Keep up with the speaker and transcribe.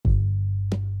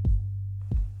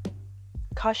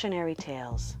Cautionary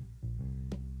tales.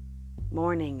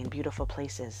 Mourning in beautiful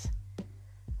places.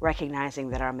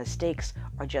 Recognizing that our mistakes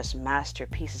are just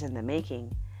masterpieces in the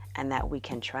making, and that we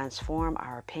can transform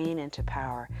our pain into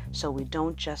power so we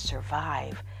don't just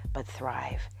survive, but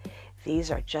thrive.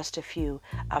 These are just a few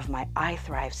of my I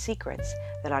Thrive secrets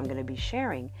that I'm going to be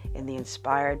sharing in the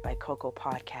Inspired by Coco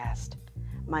podcast.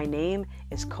 My name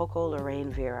is Coco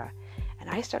Lorraine Vera,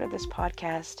 and I started this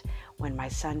podcast when my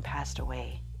son passed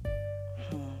away.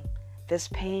 This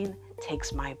pain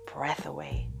takes my breath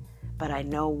away. But I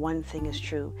know one thing is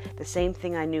true, the same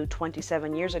thing I knew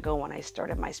 27 years ago when I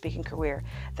started my speaking career,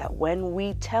 that when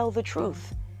we tell the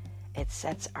truth, it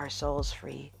sets our souls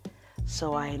free.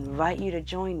 So I invite you to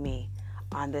join me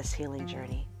on this healing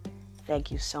journey.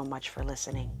 Thank you so much for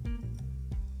listening.